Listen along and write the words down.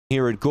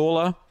here at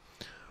Gawler.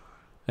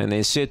 And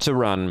they're set to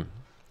run.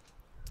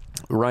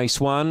 Race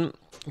 1.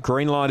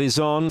 Green light is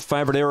on.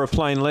 Favourite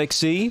Aeroplane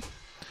Lexi.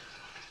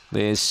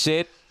 They're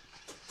set.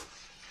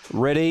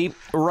 Ready,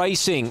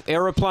 racing.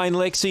 Aeroplane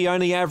Lexi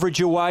only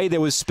average away.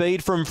 There was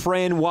speed from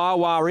Fran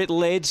Wawa. It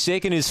led.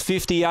 Second is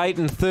 58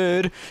 and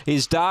third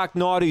is Dark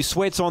Knight, who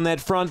sweats on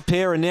that front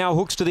pair and now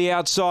hooks to the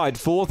outside.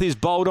 Fourth is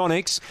Bold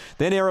Onyx.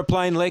 Then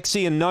Aeroplane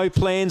Lexi and No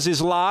Plans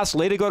is last.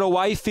 Leader got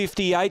away,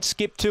 58.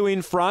 Skip 2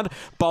 in front.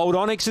 Bold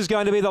Onyx is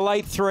going to be the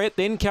late threat.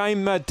 Then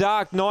came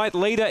Dark Knight.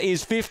 Leader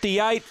is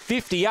 58.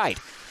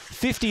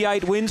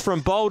 58 wins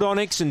from Bold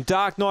Onyx and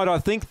Dark Knight, I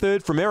think,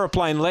 third from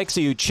Aeroplane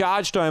Lexi, who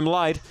charged home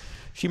late.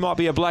 She might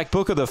be a black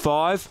book of the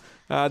 5.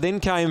 Then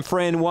came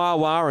Fran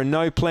Wawa and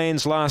No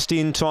Plans last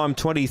in, time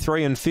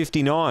 23 and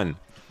 59.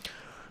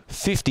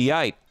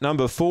 58,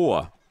 number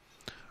 4.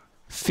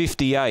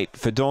 58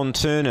 for Don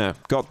Turner.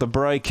 Got the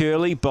break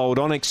early. Bold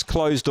Onyx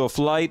closed off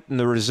late, and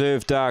the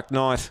reserve Dark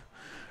Knight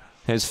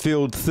has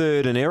filled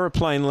third, and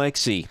Aeroplane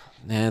Lexi.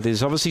 Now,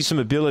 there's obviously some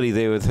ability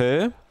there with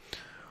her.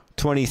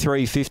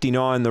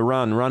 23.59 the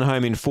run. Run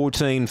home in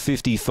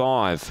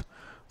 14.55.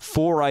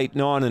 4, 8,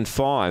 9 and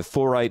 5.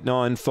 4, 8,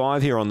 9,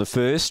 5 here on the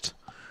first.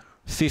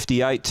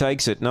 58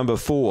 takes it, number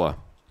 4.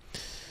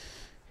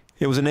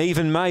 It was an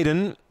even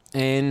maiden,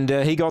 and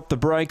he got the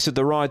breaks at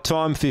the right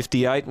time,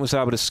 58, and was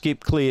able to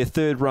skip clear.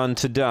 Third run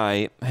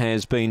today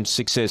has been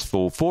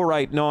successful. 4,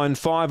 8, 9,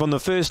 5 on the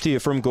first here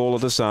from Gawler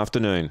this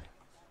afternoon.